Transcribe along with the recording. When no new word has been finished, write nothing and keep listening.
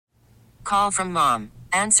Call from mom.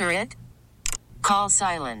 Answer it. Call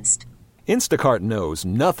silenced. Instacart knows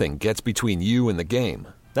nothing gets between you and the game.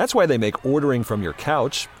 That's why they make ordering from your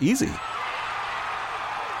couch easy.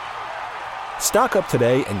 Stock up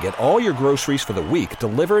today and get all your groceries for the week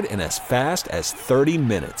delivered in as fast as 30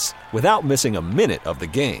 minutes without missing a minute of the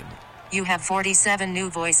game. You have 47 new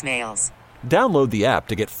voicemails. Download the app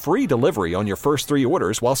to get free delivery on your first 3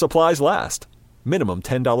 orders while supplies last. Minimum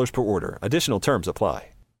 $10 per order. Additional terms apply.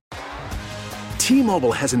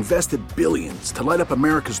 T-Mobile has invested billions to light up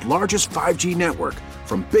America's largest 5G network,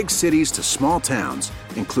 from big cities to small towns,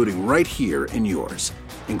 including right here in yours.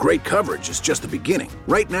 And great coverage is just the beginning.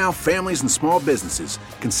 Right now, families and small businesses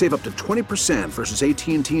can save up to 20% versus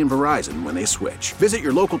AT&T and Verizon when they switch. Visit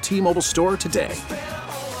your local T-Mobile store today.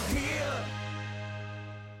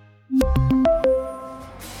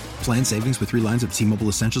 Plan savings with 3 lines of T-Mobile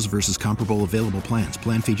Essentials versus comparable available plans.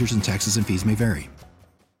 Plan features and taxes and fees may vary.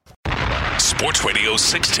 Sports Radio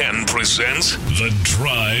 610 presents The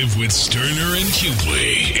Drive with Sterner and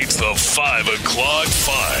Hughley. It's the 5 o'clock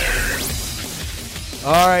fire.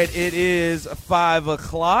 All right, it is 5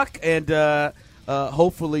 o'clock, and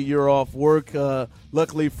hopefully you're off work.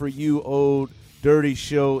 Luckily for you, Old Dirty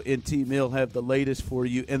Show and T-Mill have the latest for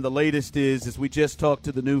you. And the latest is we just talked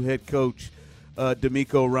to the new head coach,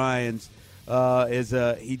 DeMeco Ryans, as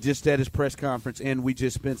he just had his press conference, and we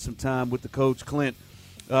just spent some time with the coach, Clint.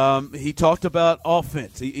 He talked about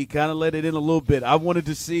offense. He kind of let it in a little bit. I wanted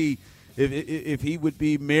to see if he would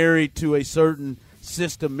be married to a certain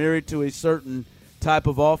system, married to a certain type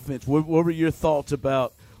of offense. What were your thoughts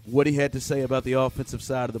about what he had to say about the offensive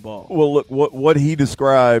side of the ball? Well, look, what he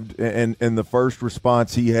described and the first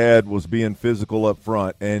response he had was being physical up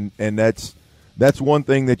front, and that's one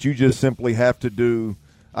thing that you just simply have to do.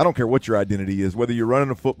 I don't care what your identity is, whether you're running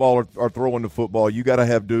the football or throwing the football, you got to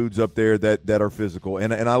have dudes up there that are physical.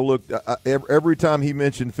 And I looked every time he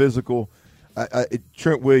mentioned physical,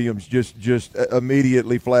 Trent Williams just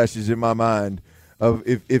immediately flashes in my mind. Of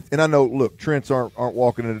if and I know, look, Trents aren't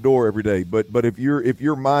walking in the door every day, but if your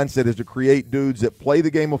mindset is to create dudes that play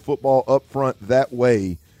the game of football up front that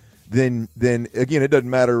way, then again, it doesn't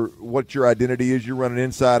matter what your identity is. You're running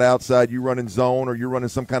inside, outside, you running zone, or you're running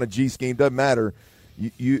some kind of G scheme. Doesn't matter.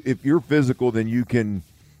 You if you're physical, then you can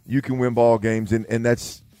win ball games, and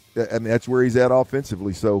that's where he's at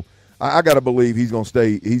offensively. So I got to believe he's going to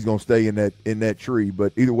stay. He's going to stay in that tree.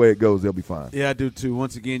 But either way it goes, they'll be fine. Yeah, I do too.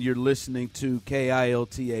 Once again, you're listening to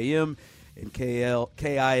KILT AM and KILT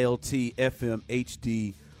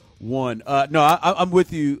FM HD1. No, I'm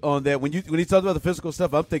with you on that. When he talks about the physical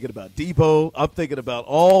stuff, I'm thinking about Debo. I'm thinking about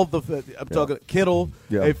all the. Talking Kittle,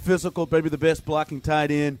 a physical, maybe the best blocking tight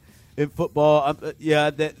end in football. That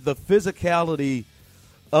the physicality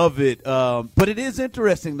of it. But it is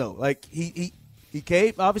interesting though. Like he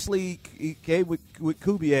came, obviously he came with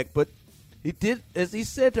Kubiak, but he did, as he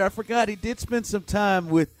said there, I forgot, he did spend some time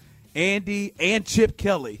with Andy and Chip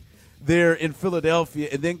Kelly there in Philadelphia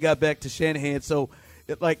and then got back to Shanahan. So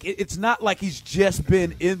it's not like he's just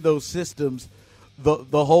been in those systems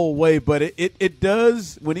the whole way, but it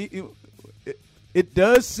does it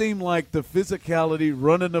does seem like the physicality,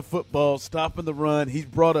 running the football, stopping the run. He's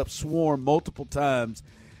brought up swarm multiple times.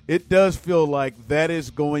 It does feel like that is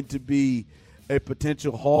going to be a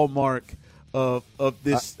potential hallmark of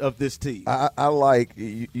this team. I like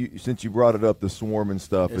you since you brought it up, the swarm and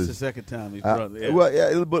stuff. It's the second time he's brought it. Yeah. Well,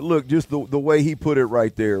 yeah, but look, just the way he put it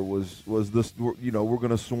right there was this. We're going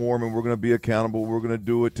to swarm and we're going to be accountable. We're going to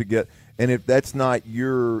do it to get. And if that's not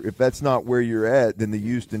where you're at, then the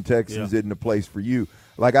Houston Texans isn't a place for you.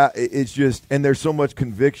 Like it's just, and there's so much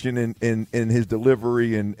conviction in his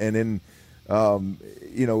delivery and in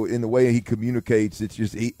in the way he communicates. It's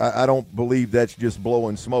just I don't believe that's just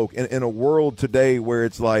blowing smoke. In a world today where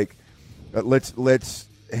it's like let's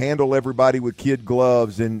handle everybody with kid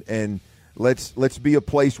gloves and let's be a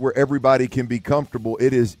place where everybody can be comfortable.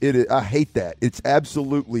 It is I hate that. It's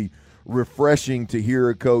absolutely refreshing to hear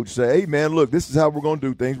a coach say, hey man, look, this is how we're going to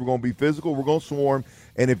do things. We're going to be physical, we're going to swarm,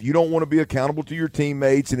 and if you don't want to be accountable to your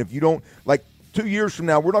teammates, and if you don't, like 2 years from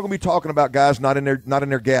now, we're not going to be talking about guys not in their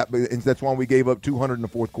gap, and that's why we gave up 200 in the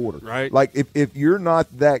fourth quarter. Right. Like if you're not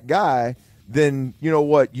that guy, then you know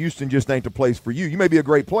what, Houston just ain't the place for you. You may be a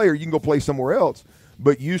great player, you can go play somewhere else,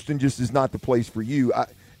 but Houston just is not the place for you.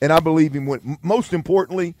 And I believe him when, most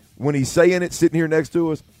importantly, when he's saying it, sitting here next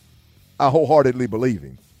to us, I wholeheartedly believe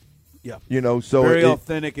him. Yeah. So very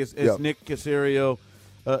authentic, as Nick Caserio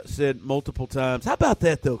said multiple times. How about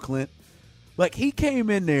that though, Clint? Like he came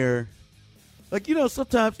in there. Like,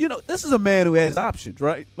 sometimes, this is a man who has options,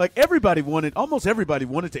 right? Like almost everybody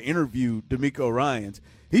wanted to interview DeMeco Ryans.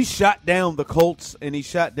 he shot down the Colts and he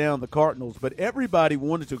shot down the Cardinals, but everybody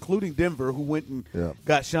wanted to, including Denver, who went and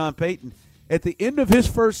got Sean Payton. At the end of his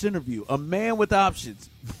first interview, a man with options,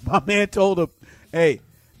 my man told him, hey,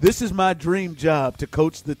 this is my dream job to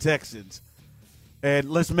coach the Texans, and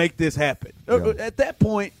let's make this happen. Yeah. At that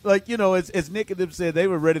point, like, you know, as Nick and them said, they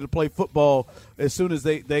were ready to play football as soon as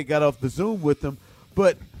they got off the Zoom with them.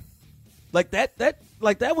 But like that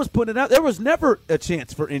was putting out. There was never a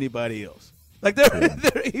chance for anybody else. Like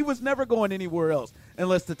he was never going anywhere else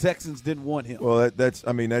unless the Texans didn't want him. Well, that's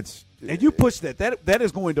and you push that that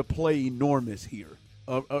is going to play enormous here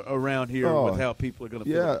around here with how people are going to.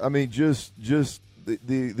 Yeah, feel. I mean, just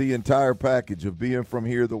the entire package of being from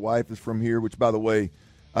here. The wife is from here, which, by the way,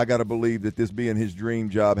 I got to believe that this being his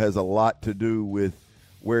dream job has a lot to do with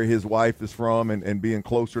where his wife is from and being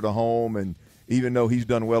closer to home. And even though he's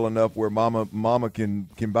done well enough where mama can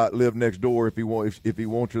live next door if he wants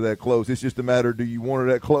her that close, it's just a matter, do you want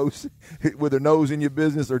her that close with her nose in your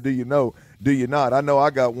business, or do you not? I know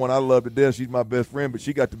I got one I love to death. She's my best friend, but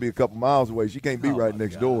she got to be a couple miles away. She can't be right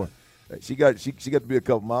next door. She got to be a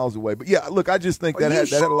couple miles away. But yeah, look, I just think that had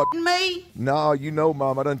a lot. Me? No, you know,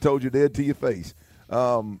 Mom, I done told you dead to your face. It's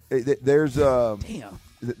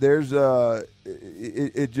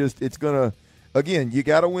gonna, again, you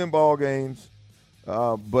got to win ball games,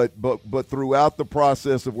 but throughout the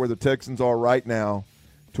process of where the Texans are right now,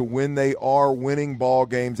 to when they are winning ball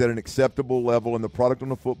games at an acceptable level and the product on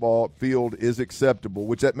the football field is acceptable,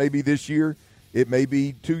 which that may be this year, it may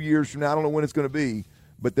be 2 years from now, I don't know when it's going to be.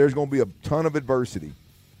 But there's going to be a ton of adversity,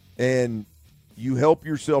 and you help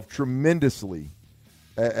yourself tremendously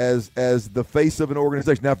as the face of an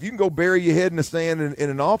organization. Now, if you can go bury your head in the sand in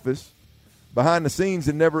an office behind the scenes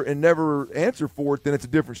and never answer for it, then it's a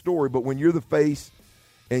different story. But when you're the face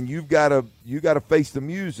and you got to face the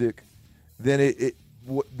music, then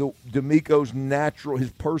DeMeco's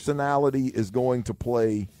his personality is going to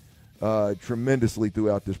play tremendously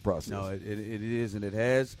throughout this process. No, it is, and it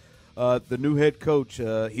has. The new head coach,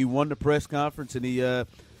 he won the press conference, and he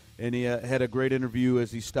had a great interview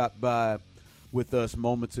as he stopped by with us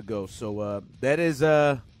moments ago. So that is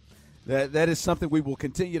something we will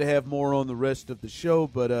continue to have more on the rest of the show.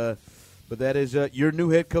 But that is your new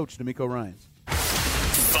head coach, DeMeco Ryans.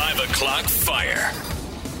 5 o'clock fire.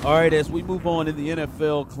 All right, as we move on in the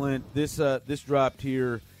NFL, Clint, this dropped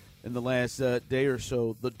here in the last day or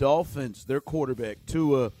so. The Dolphins, their quarterback,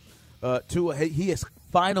 Tua, he has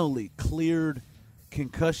finally cleared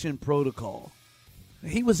concussion protocol.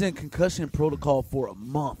 He was in concussion protocol for a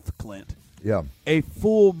month, Clint. Yeah. A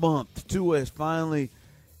full month. Tua has finally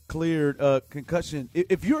cleared concussion.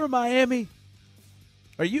 If you're in Miami,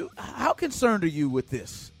 how concerned are you with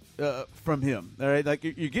this from him? All right, like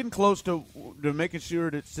you're getting close to making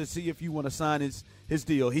sure to see if you want to sign his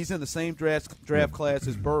deal. He's in the same draft class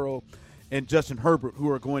as Burrow and Justin Herbert, who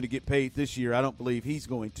are going to get paid this year. I don't believe he's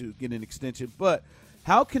going to get an extension, but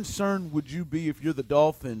how concerned would you be if you're the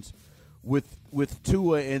Dolphins with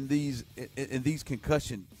Tua and these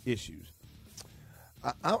concussion issues?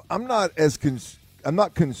 I'm not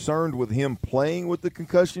concerned with him playing with the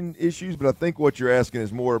concussion issues, but I think what you're asking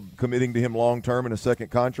is more committing to him long term in a second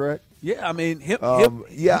contract. Yeah, I mean,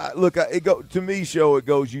 look, to me, it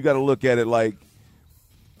goes. You got to look at it like,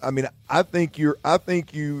 I mean, I think you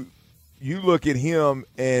look at him,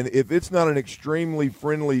 and if it's not an extremely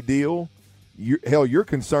friendly deal, you're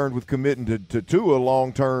concerned with committing to Tua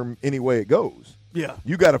long term any way it goes. Yeah,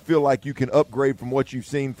 you got to feel like you can upgrade from what you've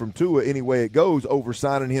seen from Tua any way it goes over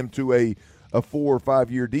signing him to a 4 or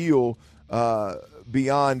 5 year deal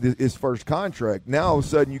beyond his first contract. Now all of a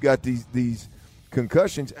sudden you got these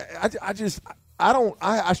concussions.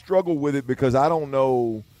 I struggle with it because I don't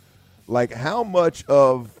know like how much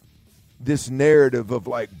of this narrative of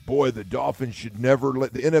like, boy, the Dolphins the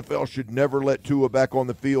NFL should never let Tua back on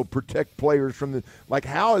the field, protect players from the, like,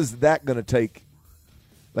 how is that going to take?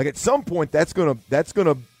 Like at some point that's going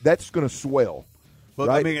to swell. But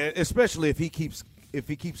right? I mean, especially if he keeps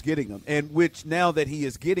getting them, and which now that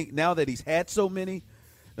he's had so many,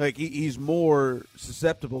 like he's more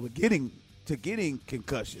susceptible to getting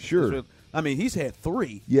concussions. Sure. I mean, he's had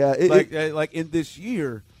 3. Yeah. Like in this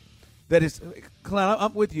year. That is, Clown,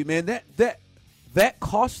 I'm with you, man. That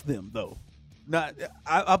cost them, though.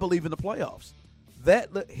 I believe in the playoffs.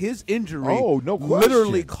 His injury no question,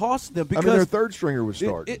 literally cost them because their third stringer was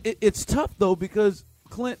starting. It's tough, though, because,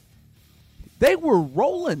 Clint, they were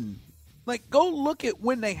rolling. Like, go look at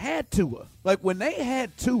when they had Tua. Like, when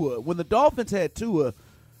the Dolphins had Tua,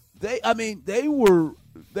 they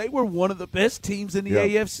were one of the best teams in the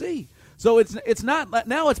AFC. So it's not –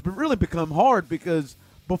 now it's really become hard because –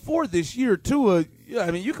 before this year, Tua, Yeah,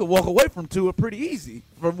 I mean, you could walk away from Tua pretty easy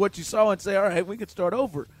from what you saw and say, all right, we can start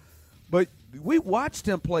over. But we watched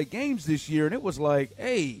him play games this year, and it was like,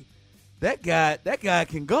 hey, that guy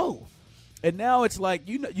can go. And now it's like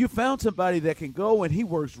you found somebody that can go, and he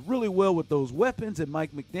works really well with those weapons and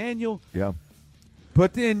Mike McDaniel. Yeah.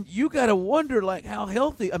 But then you got to wonder, like, how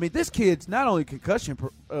healthy. I mean, this kid's not only concussion,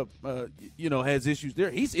 has issues there.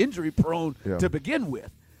 He's injury prone to begin with.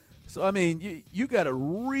 So, I mean, you got to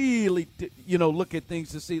really, look at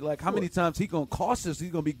things to see, like, how many times he's going to cost us.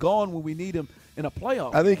 He's going to be gone when we need him in a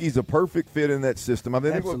playoff. I think he's a perfect fit in that system. I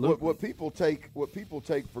mean, Absolutely. what people take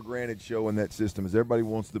for granted show in that system is everybody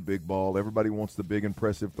wants the big ball. Everybody wants the big,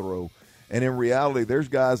 impressive throw. And in reality, there's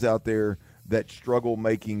guys out there that struggle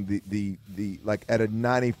making the like at a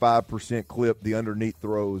 95% clip, the underneath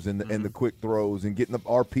throws and the quick throws and getting the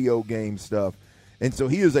RPO game stuff. And so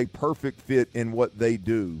he is a perfect fit in what they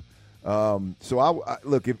do. So I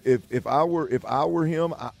look, if I were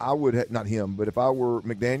him, I would not him, but if I were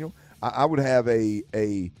McDaniel, I would have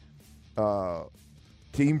a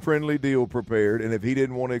team friendly deal prepared. And if he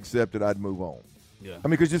didn't want to accept it, I'd move on. Yeah. I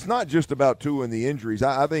mean, because it's not just about Tua and the injuries.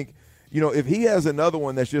 I think, if he has another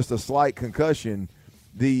one that's just a slight concussion,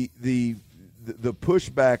 the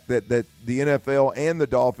pushback that the NFL and the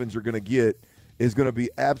Dolphins are going to get is going to be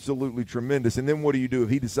absolutely tremendous. And then what do you do if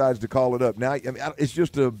he decides to call it up? Now, I mean, it's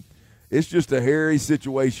just a hairy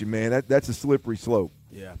situation, man. That's a slippery slope.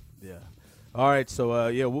 Yeah. All right,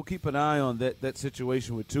 so we'll keep an eye on that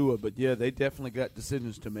situation with Tua, but yeah, they definitely got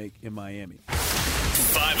decisions to make in Miami.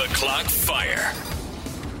 5 o'clock fire.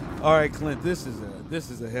 All right, Clint, this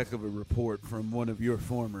is a heck of a report from one of your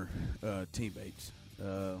former teammates,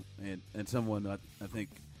 and someone I think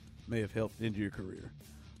may have helped into your career.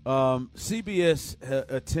 CBS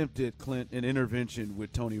attempted, Clint, an intervention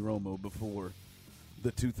with Tony Romo before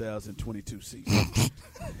the 2022 season.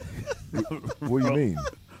 What do you mean?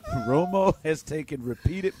 Romo has taken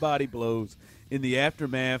repeated body blows in the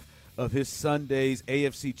aftermath of his Sunday's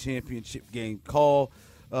AFC Championship game call.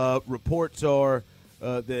 Reports are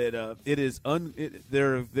that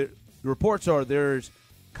reports are there's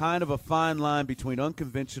kind of a fine line between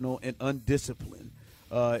unconventional and undisciplined,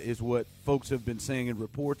 is what folks have been saying in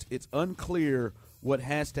reports. It's unclear what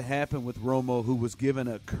has to happen with Romo, who was given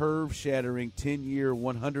a curve-shattering 10-year,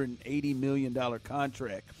 $180 million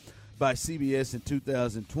contract by CBS in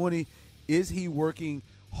 2020. Is he working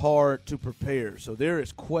hard to prepare? So there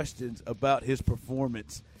is questions about his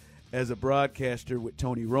performance as a broadcaster with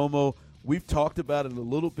Tony Romo. We've talked about it a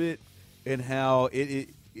little bit and how it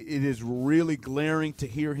is really glaring to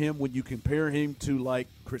hear him when you compare him to, like,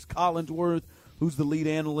 Chris Collinsworth, who's the lead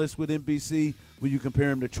analyst with NBC, when you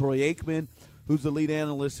compare him to Troy Aikman, who's the lead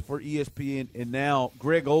analyst for ESPN, and now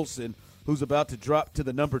Greg Olsen, who's about to drop to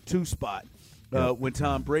the number 2 spot when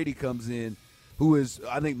Tom Brady comes in, who is,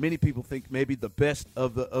 I think many people think, maybe the best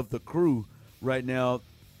of the crew right now.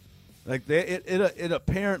 Like it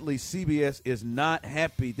apparently CBS is not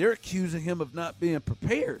happy. They're accusing him of not being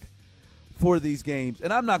prepared for these games.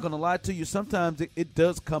 And I'm not going to lie to you, sometimes it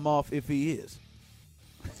does come off if he is.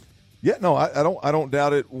 Yeah, no, I don't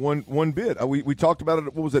doubt it one bit. We talked about it.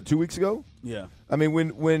 What was that, 2 weeks ago? Yeah. I mean,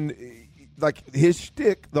 when like his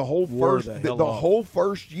shtick the whole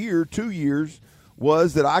first year, 2 years,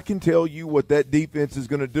 was that I can tell you what that defense is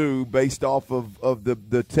going to do based off of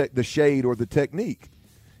the shade or the technique.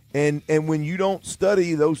 And when you don't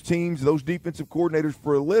study those teams, those defensive coordinators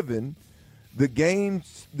for a living,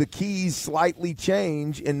 the keys slightly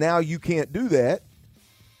change, and now you can't do that.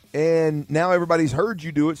 And now everybody's heard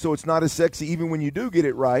you do it, so it's not as sexy even when you do get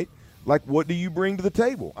it right. Like, what do you bring to the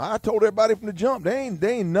table? I told everybody from the jump, they ain't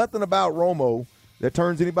nothing about Romo that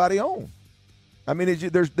turns anybody on. I mean,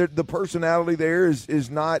 the personality there is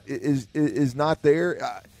not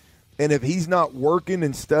there, and if he's not working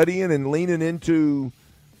and studying and leaning into,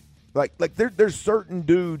 like there's certain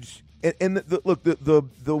dudes, and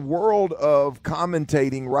the world of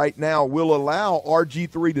commentating right now will allow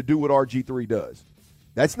RG3 to do what RG3 does.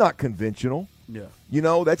 That's not conventional. Yeah.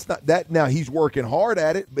 That's not that. Now he's working hard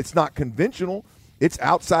at it, but it's not conventional. It's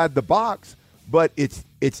outside the box, but it's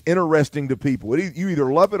interesting to people. You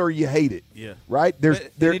either love it or you hate it. Yeah. Right?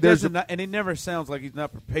 And he never sounds like he's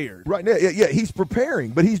not prepared. Right. Yeah, he's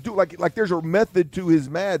preparing, but he's like there's a method to his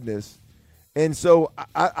madness. And so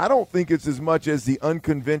I don't think it's as much as the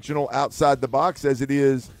unconventional outside the box as it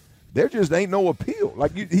is. There just ain't no appeal.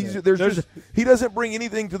 Like he doesn't bring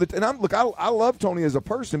anything to the. And I love Tony as a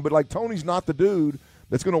person, but like Tony's not the dude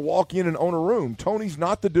that's going to walk in and own a room. Tony's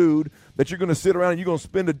not the dude that you're going to sit around and you're going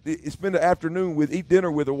to spend an afternoon with, eat dinner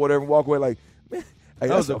with, or whatever, and walk away like, man, hey,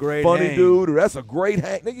 that's a great funny hang. Dude, or that's a great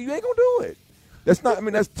hang. Nigga, you ain't gonna do it. That's not. I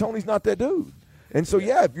mean, Tony's not that dude. And so,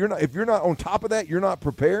 if you're not on top of that, you're not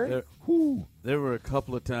preparing. There were a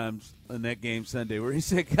couple of times in that game Sunday where he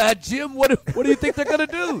said, "God, Jim, what do you think they're going to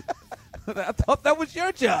do?" I thought that was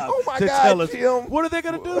your job. Oh my to God, tell us, Jim! What are they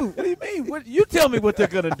going to do? What do you mean? You tell me what they're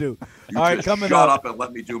going to do. You All right, just coming shut up and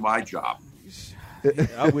let me do my job.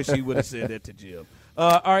 I wish he would have said that to Jim.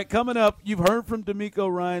 All right, coming up, you've heard from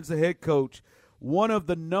DeMeco Ryans, the head coach. One of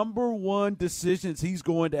the number one decisions he's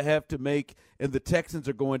going to have to make and the Texans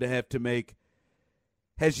are going to have to make.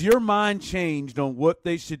 Has your mind changed on what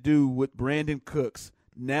they should do with Brandon Cooks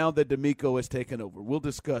now that DeMeco has taken over? We'll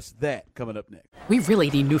discuss that coming up next. We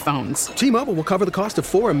really need new phones. T-Mobile will cover the cost of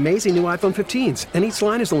 4 amazing new iPhone 15s, and each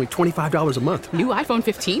line is only $25 a month. New iPhone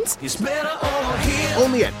 15s? It's better over here.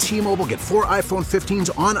 Only at T-Mobile, get 4 iPhone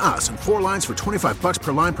 15s on us and 4 lines for $25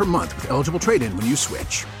 per line per month with eligible trade-in when you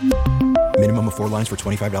switch. Minimum of 4 lines for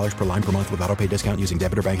 $25 per line per month with autopay discount using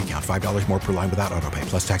debit or bank account. $5 more per line without autopay,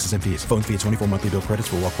 plus taxes and fees. Phone fee at 24 monthly bill credits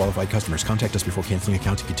for well-qualified customers. Contact us before canceling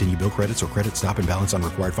account to continue bill credits or credit stop and balance on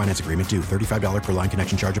required finance agreement due. $35 per line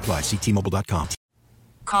connection charge applies. See T-Mobile.com.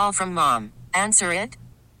 Call from mom. Answer it.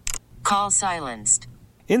 Call silenced.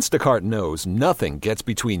 Instacart knows nothing gets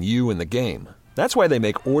between you and the game. That's why they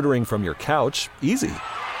make ordering from your couch easy.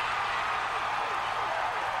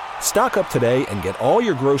 Stock up today and get all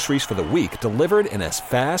your groceries for the week delivered in as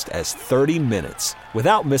fast as 30 minutes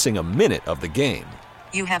without missing a minute of the game.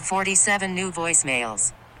 You have 47 new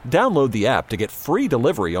voicemails. Download the app to get free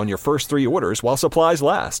delivery on your first 3 orders while supplies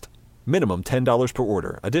last. Minimum $10 per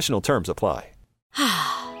order. Additional terms apply.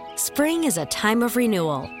 Spring is a time of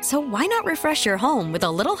renewal, so why not refresh your home with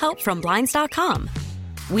a little help from Blinds.com?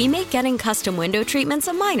 We make getting custom window treatments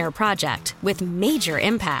a minor project with major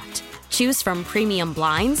impact. Choose from premium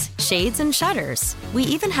blinds, shades, and shutters. We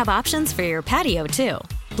even have options for your patio, too.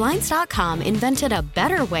 Blinds.com invented a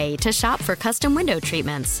better way to shop for custom window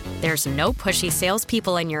treatments. There's no pushy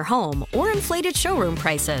salespeople in your home or inflated showroom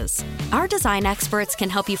prices. Our design experts can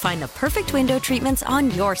help you find the perfect window treatments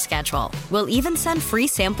on your schedule. We'll even send free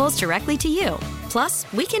samples directly to you.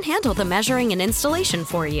 Plus, we can handle the measuring and installation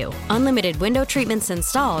for you. Unlimited window treatments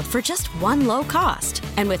installed for just one low cost.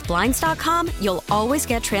 And with Blinds.com, you'll always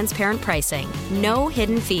get transparent pricing. No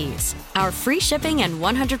hidden fees. Our free shipping and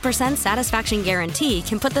 100% satisfaction guarantee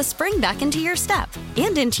can put the spring back into your step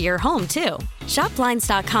and into your home, too. Shop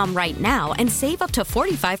Blinds.com right now and save up to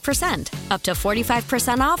 45%. Up to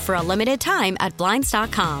 45% off for a limited time at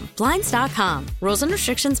Blinds.com. Blinds.com. Rules and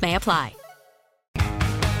restrictions may apply.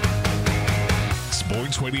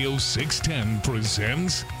 Sports Radio 610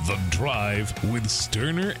 presents The Drive with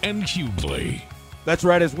Sterner and Hughley. That's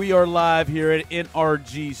right, as we are live here at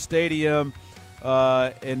NRG Stadium.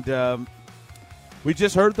 We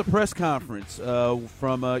just heard the press conference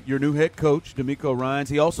from your new head coach, DeMeco Ryans.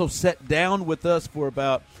 He also sat down with us for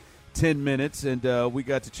about 10 minutes, and we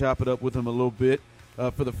got to chop it up with him a little bit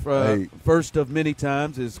for the first of many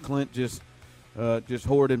times as Clint just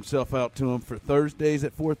hoard himself out to him for Thursdays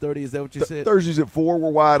at 4:30. Is that what you said? Thursdays at 4, we're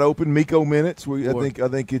wide open. Meco minutes. I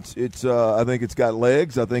think it's got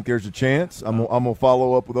legs. I think there's a chance. I'm gonna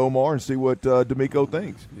follow up with Omar and see what DeMeco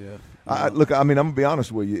thinks. Yeah. I'm gonna be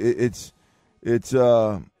honest with you. It's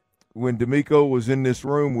when DeMeco was in this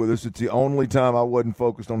room with us, it's the only time I wasn't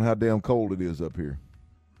focused on how damn cold it is up here.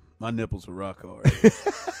 My nipples are rock hard.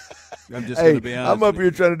 I'm just going to be honest. I'm up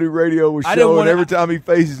here trying to do radio with Show, and every time he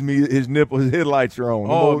faces me, his headlights are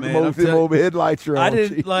on. The headlights are on. I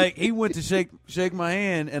didn't he went to shake my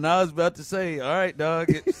hand, and I was about to say, "All right, dog."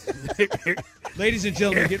 Ladies and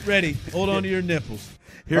gentlemen, get ready. Hold on to your nipples.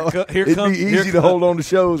 It'd be easy to hold on to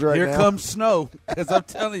shows right now. Here comes snow, because I'm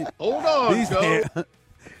telling you. Hold on,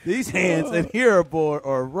 these hands and here are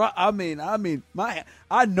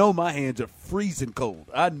I know my hands are freezing cold.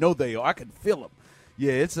 I know they are. I can feel them.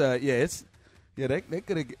 They could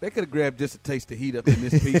have grabbed just a taste of heat up in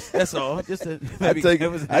this piece. That's all. I'd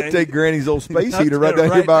take Granny's old space heater right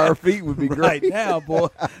down here by our feet would be great. Right now, boy,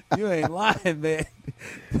 you ain't lying, man.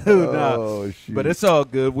 Dude, shoot. But it's all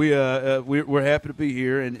good. We're happy to be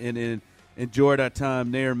here and enjoyed our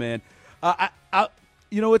time there, man.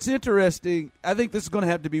 It's interesting. I think this is going to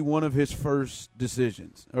have to be one of his first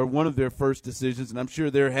decisions, or one of their first decisions, and I'm sure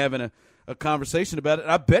they're having a conversation about it.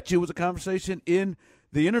 I bet you it was a conversation in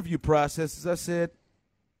the interview process. As I said,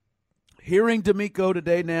 hearing DeMeco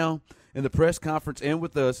today now in the press conference and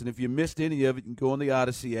with us, and if you missed any of it, you can go on the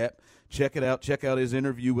Odyssey app, check it out, check out his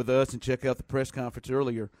interview with us, and check out the press conference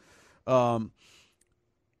earlier. But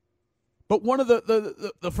one of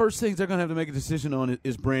the first things they're going to have to make a decision on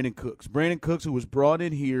is Brandon Cooks. Brandon Cooks, who was brought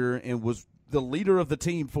in here and was the leader of the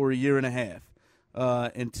team for a year and a half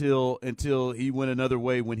until he went another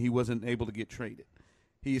way when he wasn't able to get traded.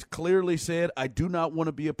 He's clearly said, I do not want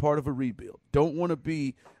to be a part of a rebuild. Don't want to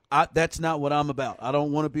be that's not what I'm about. I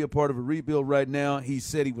don't want to be a part of a rebuild right now. He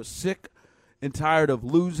said he was sick and tired of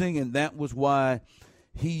losing, and that was why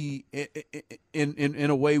he, in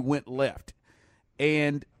a way, went left.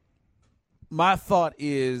 And my thought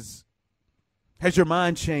is, has your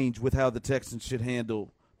mind changed with how the Texans should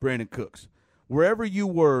handle Brandon Cooks? Wherever you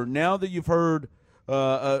were, now that you've heard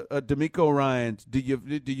D'Amico Ryans, do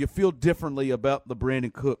you feel differently about the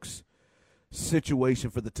Brandon Cooks situation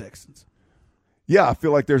for the Texans? Yeah, I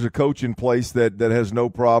feel like there's a coach in place that has no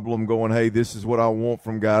problem going, hey, this is what I want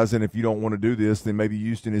from guys, and if you don't want to do this, then maybe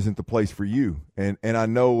Houston isn't the place for you. And I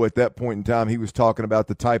know at that point in time he was talking about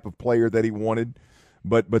the type of player that he wanted,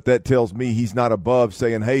 but that tells me he's not above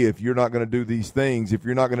saying, hey, if you're not going to do these things, if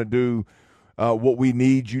you're not going to do what we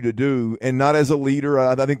need you to do, and not as a leader.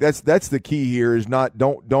 I think that's the key here is not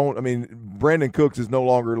don't. I mean, Brandon Cooks is no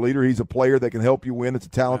longer a leader. He's a player that can help you win. It's a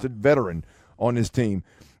talented veteran on his team.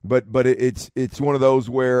 But it's one of those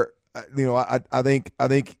where I think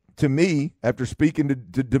to me, after speaking to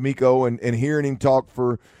D'Amico and hearing him talk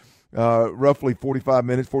for roughly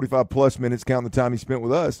 45 plus minutes, counting the time he spent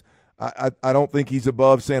with us, I don't think he's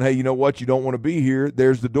above saying, hey, you know what, you don't want to be here.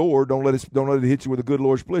 There's the door. Don't let it hit you with a good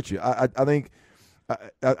Lord split you. I think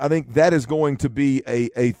that is going to be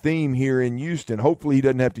a theme here in Houston. Hopefully he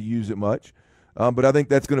doesn't have to use it much, but I think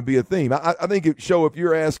that's going to be a theme. I think if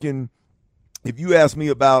you ask me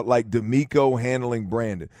about like D'Amico handling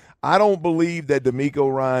Brandon, I don't believe that D'Amico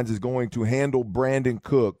Ryans is going to handle Brandon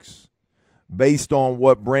Cooks based on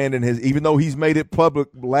what Brandon has, even though he's made it public,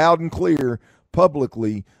 loud and clear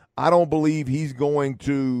publicly. I don't believe he's going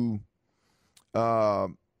to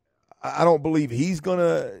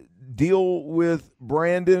deal with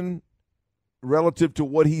Brandon relative to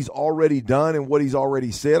what he's already done and what he's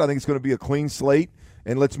already said. I think it's going to be a clean slate,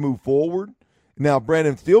 and let's move forward. Now,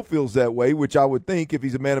 Brandon still feels that way, which I would think if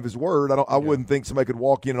he's a man of his word. I wouldn't think somebody could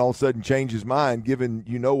walk in and all of a sudden change his mind, given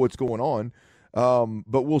what's going on.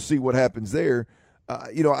 But we'll see what happens there.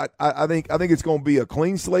 I think it's going to be a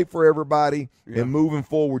clean slate for everybody, and moving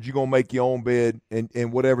forward, you're going to make your own bed,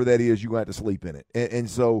 and whatever that is, you're going to have to sleep in it. And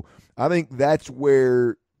so I think that's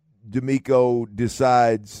where D'Amico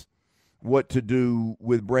decides what to do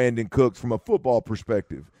with Brandon Cooks from a football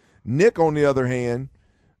perspective. Nick, on the other hand,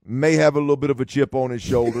 may have a little bit of a chip on his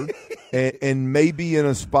shoulder and may be in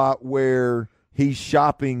a spot where he's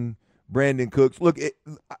shopping Brandon Cooks. Look,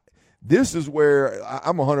 this is where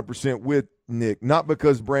I'm 100% with Nick, not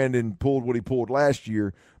because Brandon pulled what he pulled last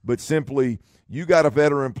year, but simply you got a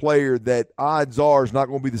veteran player that odds are is not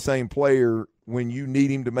going to be the same player when you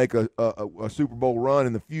need him to make a Super Bowl run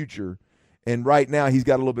in the future. And right now he's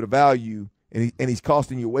got a little bit of value, and he's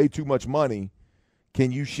costing you way too much money.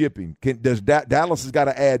 Can you ship him? Dallas has got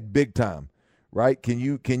to add big time, right? Can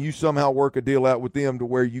you somehow work a deal out with them to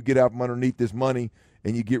where you get out from underneath this money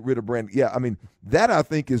and you get rid of Brandon? Yeah, I mean, that I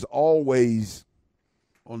think is always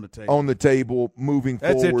on the table moving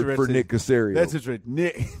forward for Nick Caserio. That's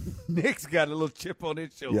interesting. Nick's got a little chip on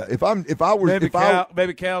his shoulder. Yeah,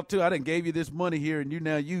 maybe Cal too. I done gave you this money here, and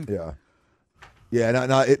Yeah.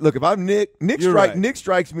 Now, look, if I'm Nick, Nick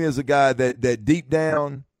strikes me as a guy that deep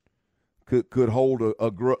down could hold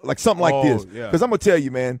like something like this. Because I'm gonna tell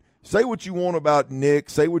you, man, say what you want about Nick,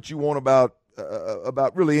 say what you want about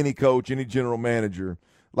really any coach, any general manager.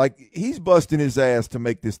 Like, he's busting his ass to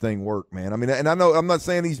make this thing work, man. I mean, and I know I'm not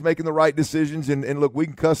saying he's making the right decisions, and look, we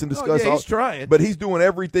can cuss and discuss. He's trying, but he's doing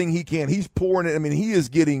everything he can. He's pouring it. I mean, he is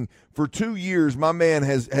getting, for 2 years, my man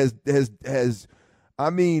has. I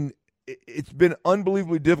mean, it's been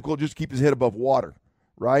unbelievably difficult just to keep his head above water,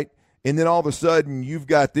 right? And then all of a sudden, you've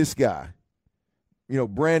got this guy,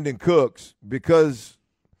 Brandon Cooks, because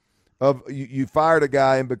of you fired a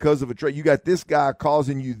guy, and because of a trade, you got this guy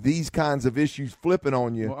causing you these kinds of issues flipping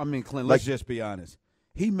on you. Well, I mean, Clint, let's just be honest.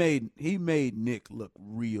 He made Nick look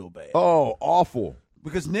real bad. Oh, awful.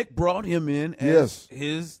 Because Nick brought him in as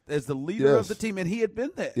the leader of the team, and he had been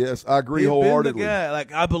that. Yes, I agree wholeheartedly. Been the guy.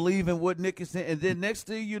 Like, I believe in what Nick is saying, and then next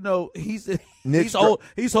thing you know, he's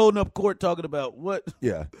holding up court talking about what.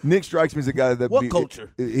 Yeah, Nick strikes me as a guy that what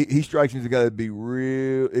culture. He strikes me as a guy that'd be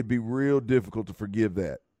real. It'd be real difficult to forgive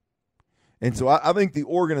that. And so I think the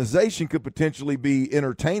organization could potentially be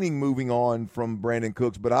entertaining moving on from Brandon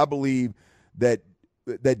Cooks, but I believe that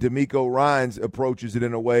D'Amico Ryans approaches it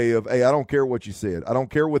in a way of, hey, I don't care what you said. I don't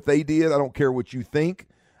care what they did. I don't care what you think.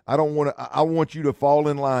 I want you to fall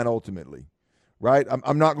in line ultimately, right?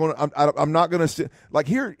 I'm not going to sit. Like,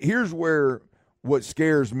 here's where what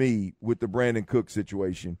scares me with the Brandon Cooks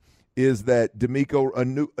situation is that D'Amico,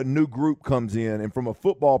 a new group comes in, and from a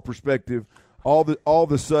football perspective, all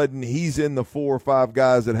of a sudden he's in the 4 or 5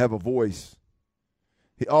 guys that have a voice.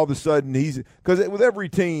 All of a sudden because with every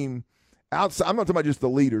team outside, I'm not talking about just the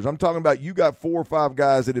leaders. I'm talking about you got 4 or 5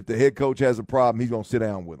 guys that if the head coach has a problem, he's going to sit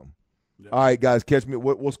down with them. Yeah. All right, guys, catch me.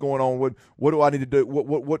 What's going on? What do I need to do?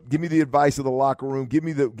 What? Give me the advice of the locker room. Give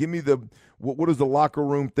me the. What does the locker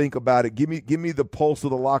room think about it? Give me the pulse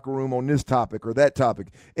of the locker room on this topic or that topic.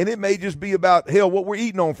 And it may just be about what we're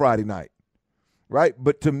eating on Friday night, right?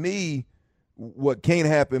 But to me, what can't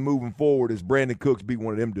happen moving forward is Brandon Cooks be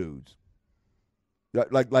one of them dudes.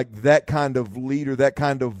 Like that kind of leader, that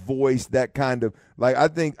kind of voice, that kind of I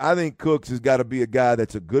think Cooks has got to be a guy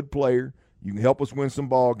that's a good player. You can help us win some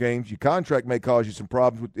ball games. Your contract may cause you some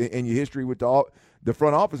problems in your history with the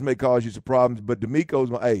front office may cause you some problems. But DeMeco's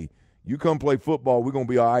going, hey, you come play football, we're going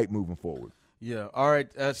to be all right moving forward. Yeah. All right.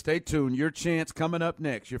 Stay tuned. Your chance coming up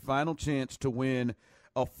next. Your final chance to win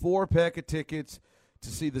a 4-pack of tickets to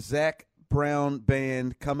see the Zach Brown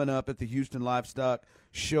Band coming up at the Houston Livestock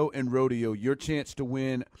Show and Rodeo. Your chance to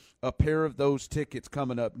win a pair of those tickets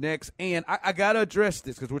coming up next. And I got to address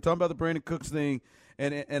this because we're talking about the Brandon Cooks thing.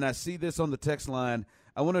 And I see this on the text line.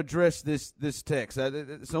 I want to address this text.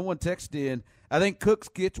 Someone texted in, I think Cooks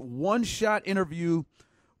gets one-shot interview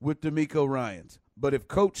with DeMeco Ryans. But if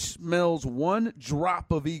Coach smells one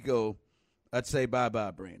drop of ego, I'd say bye-bye,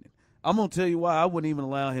 Brandon. I'm going to tell you why I wouldn't even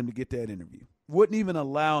allow him to get that interview. Wouldn't even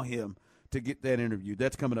allow him to get that interview.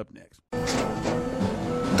 That's coming up next.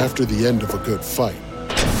 After the end of a good fight,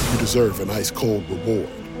 you deserve an ice-cold reward.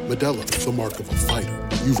 Modelo is the mark of a fighter.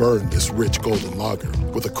 You've earned this rich golden lager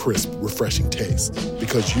with a crisp, refreshing taste.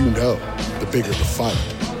 Because you know, the bigger the fight,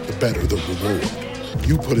 the better the reward.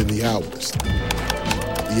 You put in the hours,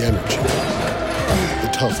 the energy, the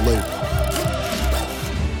tough labor.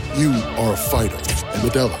 You are a fighter, and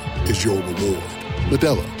Modelo is your reward.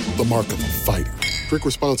 Modelo, the mark of a fighter. Drink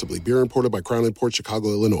responsibly. Beer imported by Crown Imports, Chicago,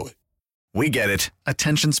 Illinois. We get it.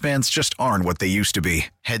 Attention spans just aren't what they used to be.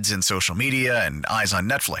 Heads in social media and eyes on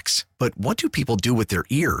Netflix. But what do people do with their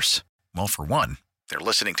ears? Well, for one, they're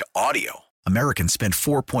listening to audio. Americans spend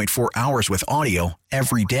 4.4 hours with audio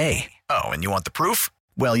every day. Oh, and you want the proof?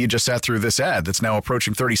 Well, you just sat through this ad that's now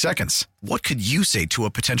approaching 30 seconds. What could you say to a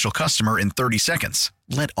potential customer in 30 seconds?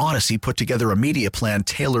 Let Odyssey put together a media plan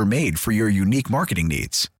tailor-made for your unique marketing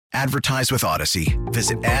needs. Advertise with Odyssey.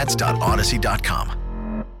 Visit ads.odyssey.com.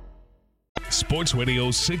 Sports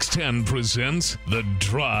Radio 610 presents The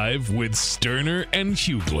Drive with Sterner and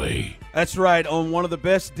Hughley. That's right. On one of the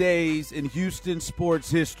best days in Houston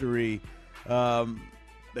sports history,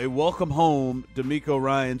 they welcome home DeMeco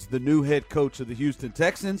Ryans, the new head coach of the Houston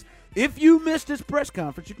Texans. If you missed his press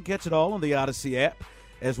conference, you can catch it all on the Odyssey app,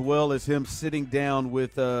 as well as him sitting down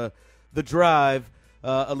with The Drive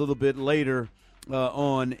a little bit later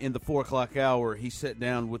on in the 4 o'clock hour. He sat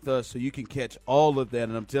down with us, so you can catch all of that.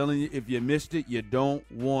 And I'm telling you, if you missed it, you don't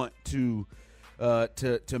want to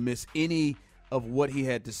miss any of what he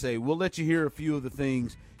had to say. We'll let you hear a few of the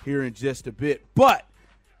things here in just a bit. But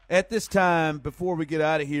at this time, before we get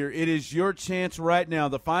out of here, it is your chance right now,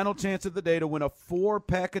 the final chance of the day, to win a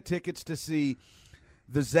 4-pack of tickets to see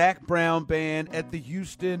the Zach Brown Band at the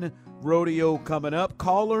Houston Rodeo coming up.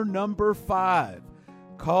 Caller number 5.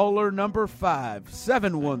 Caller number 5,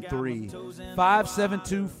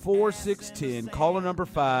 713-572-4610. Caller number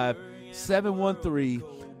 5,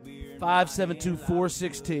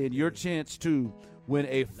 713-572-4610. Your chance to win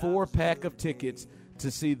a 4-pack of tickets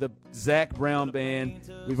to see the Zach Brown Band.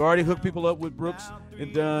 We've already hooked people up with Brooks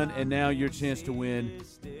and Dunn, and now your chance to win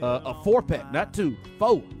a 4-pack, not 2,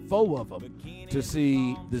 4 of them, to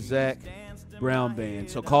see the Zach Brown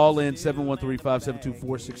Band. So call in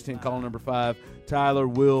 713-572-4610. Call number 5. Tyler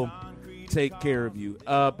will take care of you.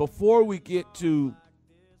 Before we get to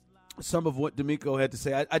some of what DeMeco had to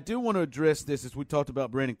say, I do want to address this as we talked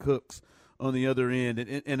about Brandon Cooks on the other end.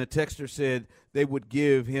 And a texter said they would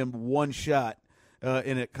give him one shot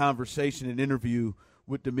in a conversation, an interview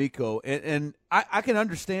with DeMeco. And I can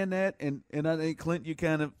understand that. And I think, Clint, you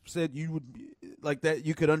kind of said you would like that.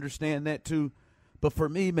 You could understand that too. But for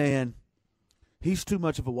me, man, he's too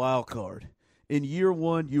much of a wild card. In year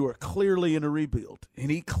one, you are clearly in a rebuild, and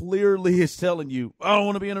he clearly is telling you, I don't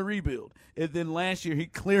want to be in a rebuild. And then last year, he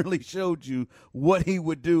clearly showed you what he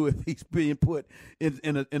would do if he's being put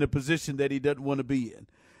in a position that he doesn't want to be in.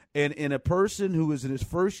 And in a person who is in his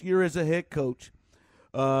first year as a head coach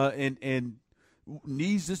and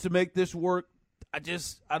needs us to make this work, I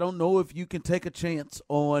don't know if you can take a chance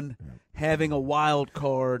on having a wild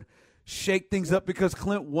card, shake things up, because,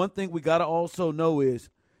 Clint, one thing we got to also know is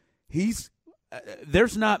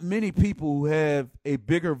there's not many people who have a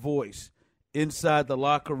bigger voice inside the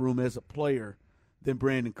locker room as a player than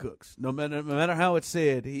Brandon Cooks. No matter how it's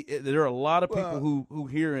said, there are a lot of people who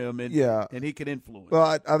hear him and he can influence.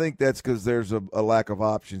 Well, I think that's because there's a lack of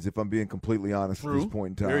options. If I'm being completely honest at this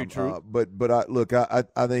point in time, very true. But I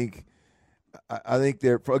think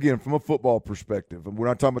there, again, from a football perspective, and we're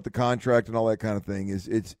not talking about the contract and all that kind of thing.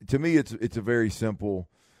 It's to me, it's a very simple.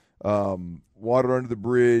 Water under the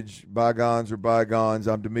bridge, bygones are bygones.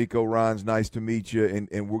 I'm D'Amico Ryans. Nice to meet you,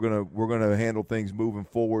 and we're gonna handle things moving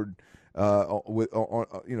forward with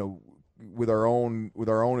our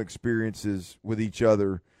own experiences with each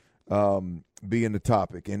other being the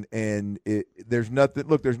topic. And there's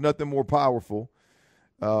nothing more powerful.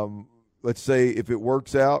 Let's say if it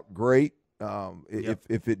works out, great.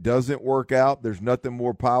 If it doesn't work out, there's nothing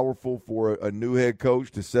more powerful for a new head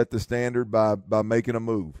coach to set the standard by making a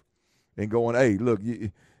move. And going, hey, look,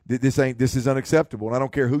 this is unacceptable, and I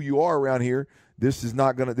don't care who you are around here. This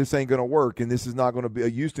ain't gonna work, and this is not gonna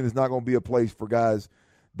be. Houston is not gonna be a place for guys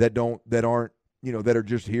that are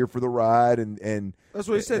just here for the ride and that's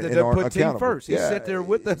what he said. That they'll put team first. He sat there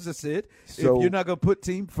with us and said, so, if you're not gonna put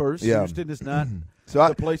team first, Houston is not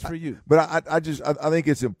the place for you. But I think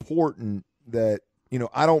it's important that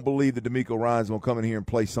I don't believe that D'Amico Ryans gonna come in here and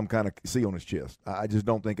place some kind of C on his chest. I just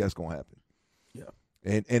don't think that's gonna happen. Yeah.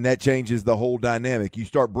 And that changes the whole dynamic. You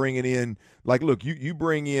start bringing in, like, look, you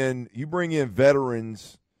bring in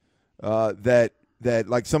veterans that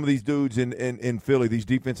like some of these dudes in Philly, these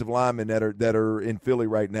defensive linemen that are in Philly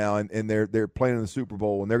right now, and they're playing in the Super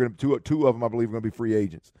Bowl, and they're going to two of them I believe are going to be free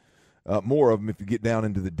agents. More of them if you get down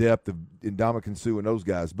into the depth of Ndamukong Suh and those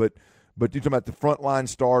guys, but you're talking about the frontline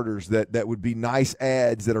starters that would be nice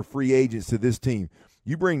adds that are free agents to this team.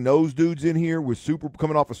 You bring those dudes in here with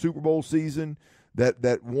coming off a Super Bowl season.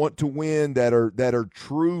 That want to win, that are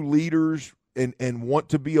true leaders and want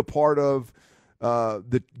to be a part of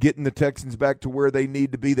getting the Texans back to where they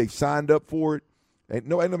need to be. They signed up for it. Ain't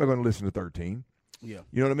nobody going to listen to 13. Yeah,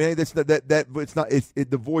 you know what I mean. That's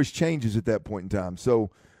the voice changes at that point in time.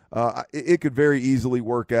 So it could very easily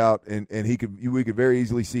work out, and we could very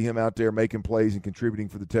easily see him out there making plays and contributing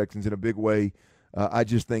for the Texans in a big way. I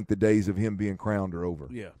just think the days of him being crowned are over.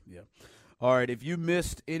 Yeah. All right, if you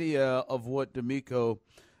missed any of what D'Amico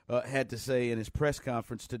had to say in his press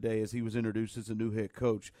conference today as he was introduced as a new head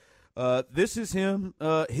coach, this is him,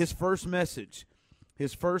 his first message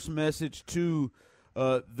to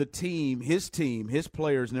the team, his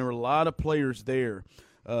players, and there were a lot of players there,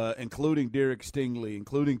 including Derek Stingley,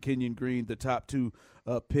 including Kenyon Green, the top two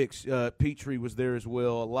picks. Petrie was there as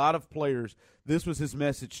well, a lot of players. This was his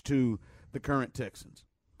message to the current Texans.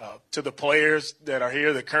 To the players that are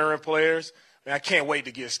here, the current players, man, I can't wait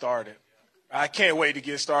to get started. I can't wait to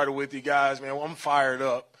get started with you guys, man. I'm fired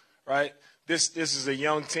up, right? This is a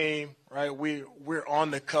young team, right? We're on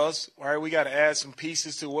the cusp, right? We got to add some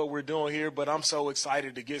pieces to what we're doing here, but I'm so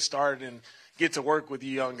excited to get started and get to work with you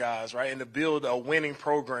young guys, right, and to build a winning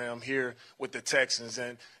program here with the Texans.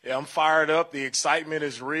 And yeah, I'm fired up. The excitement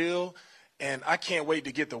is real, and I can't wait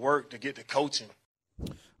to get to work, to get to coaching.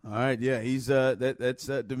 All right, yeah, he's that's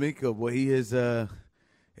D'Amico. Boy, he is as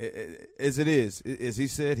it is. As he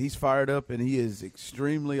said, he's fired up and he is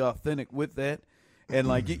extremely authentic with that. And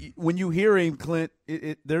like when you hear him, Clint,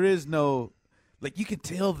 there is no you can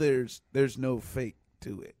tell there's no fake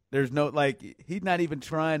to it. There's no he's not even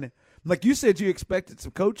trying to. Like you said, you expected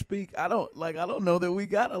some coach speak. I don't know that we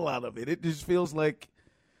got a lot of it. It just feels like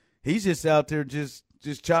he's just out there just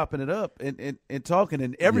chopping it up and talking,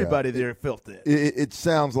 and everybody there felt that. It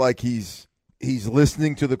sounds like he's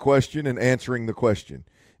listening to the question and answering the question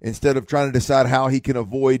instead of trying to decide how he can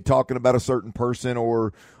avoid talking about a certain person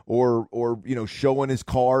or showing his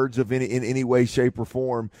cards in any way, shape, or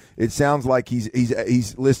form. It sounds like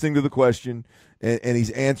he's listening to the question and he's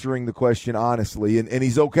answering the question honestly, and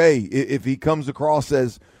he's okay if he comes across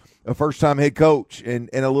as a first-time head coach and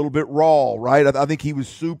a little bit raw, right? I think he was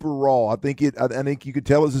super raw. I think you could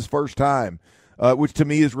tell it's his first time, which to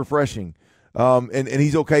me is refreshing. And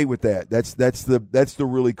he's okay with that. That's the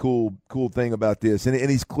really cool thing about this. And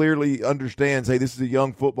he's clearly understands, hey, this is a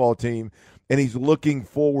young football team, and he's looking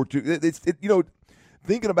forward to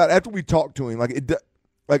thinking about after we talk to him, I think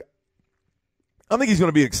he's going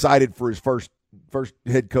to be excited for his first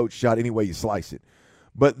head coach shot any way you slice it.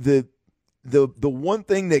 But the one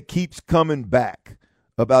thing that keeps coming back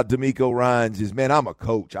about D'Amico Ryans is, man, I'm a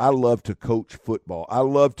coach. I love to coach football. I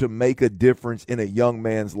love to make a difference in a young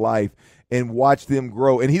man's life and watch them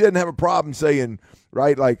grow. And he doesn't have a problem saying,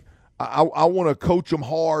 right, I want to coach them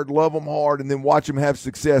hard, love them hard, and then watch them have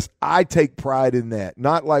success. I take pride in that.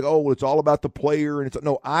 Not like, it's all about the player.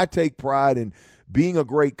 No, I take pride in being a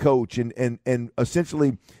great coach and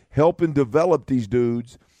essentially helping develop these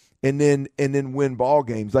dudes and then win ball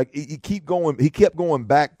games. Like he kept going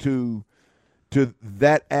back to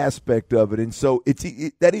that aspect of it, and so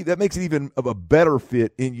that makes it even of a better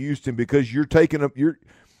fit in Houston because you're taking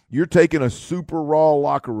a super raw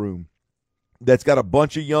locker room that's got a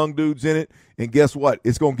bunch of young dudes in it, and guess what?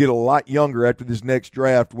 It's going to get a lot younger after this next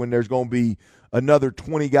draft when there's going to be another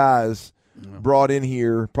 20 guys brought in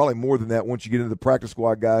here, probably more than that once you get into the practice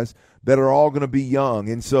squad guys, that are all going to be young.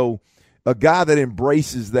 And so a guy that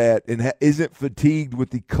embraces that and isn't fatigued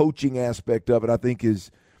with the coaching aspect of it, I think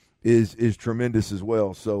is tremendous as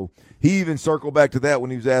well. So he even circled back to that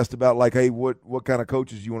when he was asked about, like, hey, what kind of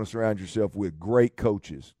coaches you want to surround yourself with? Great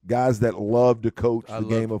coaches, guys that love to coach the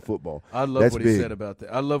game of football. I love that's what big. he said about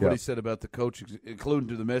that. I love what he said about the coaches, including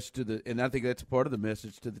to the message and I think that's part of the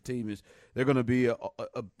message to the team is they're going to be a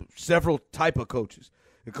several type of coaches.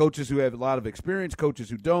 The coaches who have a lot of experience,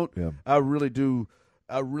 coaches who don't. Yeah. I really do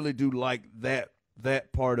like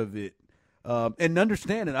that part of it, and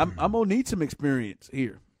understanding I'm gonna need some experience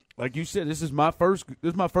here. Like you said, this is my first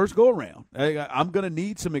go around. I'm going to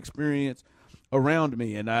need some experience around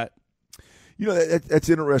me, and that's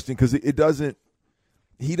interesting because it doesn't.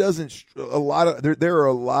 He doesn't. A lot of there are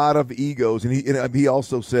a lot of egos, and he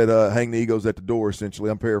also said, "Hang the egos at the door."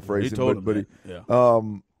 Essentially, I'm paraphrasing, he told but him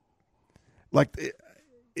that.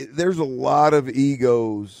 there's a lot of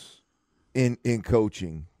egos in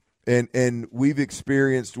coaching. And we've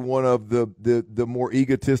experienced one of the more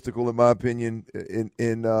egotistical, in my opinion,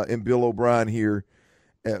 in Bill O'Brien here,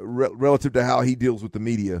 relative to how he deals with the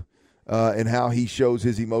media and how he shows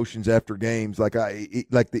his emotions after games. Like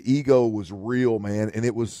the ego was real, man, and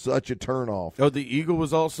it was such a turnoff. Oh, the ego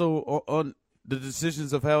was also on the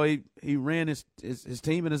decisions of how he ran his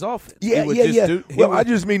team and his offense. Yeah. I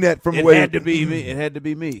just mean that from the way it had to be me. It had to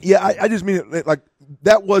be me. Yeah, I just mean it like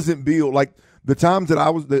that wasn't Bill. Like the times that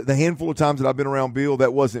I was the handful of times that I've been around Bill,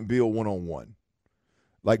 that wasn't Bill one-on-one.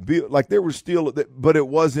 Like Bill, like there was still, but it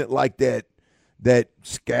wasn't like that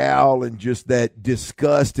scowl and just that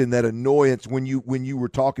disgust and that annoyance when you were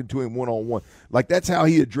talking to him one-on-one. Like that's how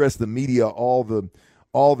he addressed the media all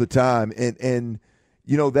the time. And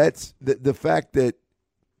you know, that's the fact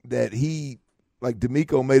that he, like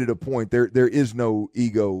D'Amico made it a point, there is no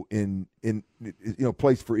ego in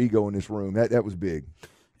place for ego in this room. That was big.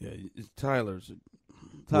 Yeah, Tyler's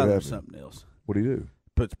something else. What'd he do?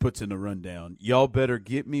 Puts in the rundown. Y'all better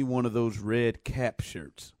get me one of those red cap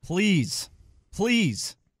shirts. Please.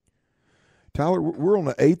 Tyler, we're on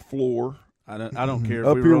the 8th floor. I don't care.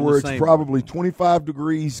 Up here where it's probably 25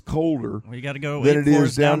 degrees colder you gotta go than it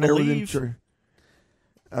is down there within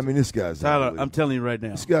I mean, this guy's Tyler. I'm telling you right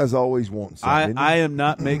now, this guy's always wanting something. I am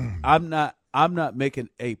not making. I'm not making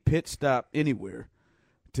a pit stop anywhere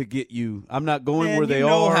to get you. I'm not going where they are. You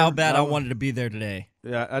know how bad I wanted to be there today.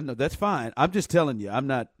 Yeah, I know that's fine. I'm just telling you, I'm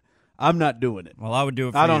not doing it. Well, I would do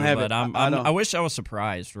it for I don't you, have but it. I wish I was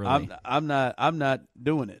surprised. Really, I'm not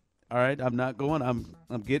doing it. All right, I'm not going.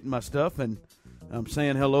 I'm getting my stuff and I'm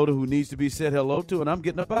saying hello to who needs to be said hello to, and I'm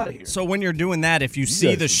getting up out of here. So when you're doing that, if you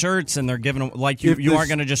see the shirts and they're giving them, like you aren't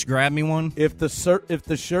going to just grab me one? If the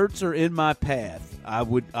shirts are in my path,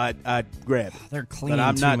 I'd grab it. They're clean, but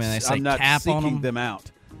I'm too, not, man. They say I'm not cap on seeking them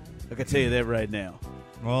out. I can tell you that right now.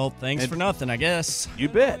 Well, thanks for nothing, I guess. You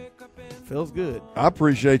bet. Feels good. I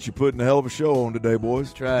appreciate you putting a hell of a show on today,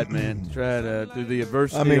 boys. Tried, man. Tried through the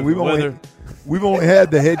adversity. I mean, we've only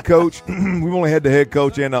had the head coach. We've only had the head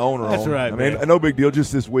coach and the owner on. That's right. I mean, no big deal.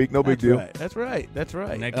 Just this week, no big deal. Right. That's right.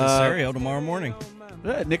 Nick Casario tomorrow morning.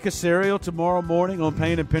 Right, Nick Casario tomorrow morning on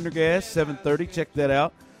Payne and Pendergast, 7:30. Check that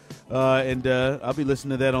out. And I'll be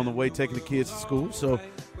listening to that on the way, taking the kids to school. So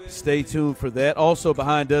stay tuned for that. Also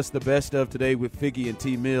behind us, the best of today with Figgy and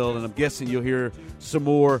T. Mill, and I'm guessing you'll hear some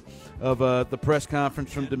more of the press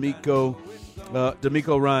conference from D'Amico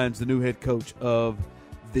Ryans, the new head coach of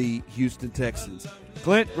the Houston Texans.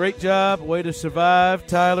 Clint, great job. Way to survive.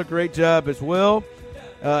 Tyler, great job as well.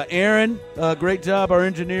 Aaron, great job. Our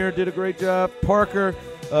engineer did a great job. Parker,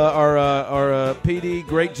 our PD,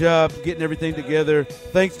 great job getting everything together.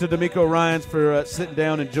 Thanks to D'Amico Ryans for sitting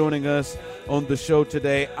down and joining us on the show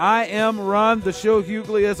today. I am Ron, the show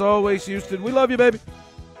Hughley, as always, Houston. We love you, baby.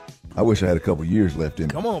 I wish I had a couple years left in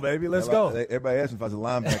me. Come on, baby. Let's go. Everybody asked me if I was a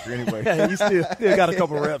linebacker anyway. Yeah, you still got a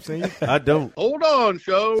couple reps in you. I don't. Hold on,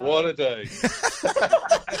 show. What a day.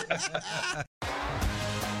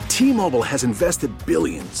 T-Mobile has invested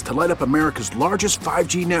billions to light up America's largest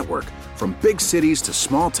 5G network, from big cities to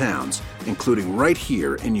small towns, including right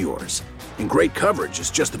here in yours. And great coverage is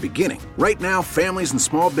just the beginning. Right now, families and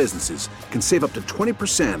small businesses can save up to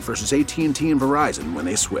 20% versus AT&T and Verizon when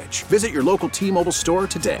they switch. Visit your local T-Mobile store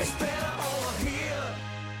today.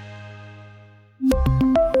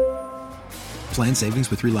 Plan savings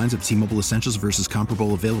with 3 lines of T-Mobile Essentials versus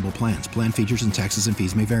comparable available plans. Plan features and taxes and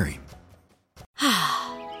fees may vary.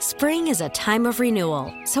 Spring is a time of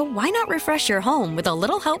renewal, so why not refresh your home with a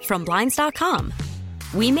little help from Blinds.com?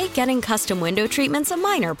 We make getting custom window treatments a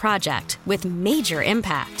minor project with major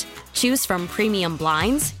impact. Choose from premium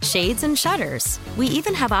blinds, shades, and shutters. We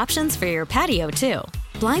even have options for your patio, too.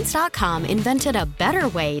 Blinds.com invented a better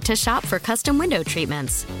way to shop for custom window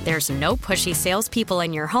treatments. There's no pushy salespeople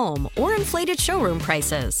in your home or inflated showroom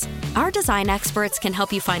prices. Our design experts can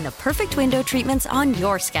help you find the perfect window treatments on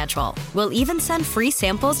your schedule. We'll even send free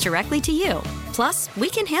samples directly to you. Plus, we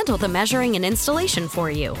can handle the measuring and installation for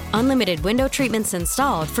you. Unlimited window treatments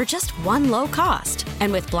installed for just one low cost.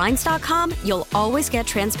 And with Blinds.com, you'll always get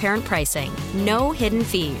transparent pricing. No hidden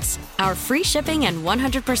fees. Our free shipping and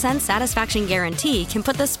 100% satisfaction guarantee can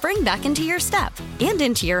put the spring back into your step and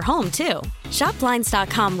into your home, too. Shop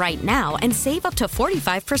Blinds.com right now and save up to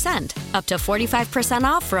 45%. Up to 45%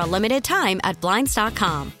 off for a limited time at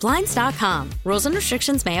Blinds.com. Blinds.com. Rules and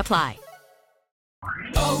restrictions may apply.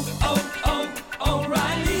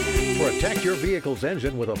 O'Reilly. Protect your vehicle's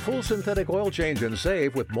engine with a full synthetic oil change and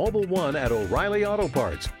save with Mobil 1 at O'Reilly Auto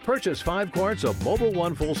Parts. Purchase 5 quarts of Mobil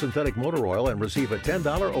 1 full synthetic motor oil and receive a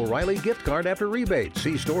 $10 O'Reilly gift card after rebate.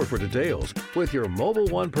 See store for details. With your Mobil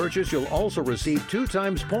 1 purchase, you'll also receive 2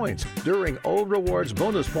 times points during O Rewards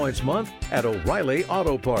Bonus Points Month at O'Reilly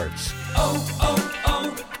Auto Parts.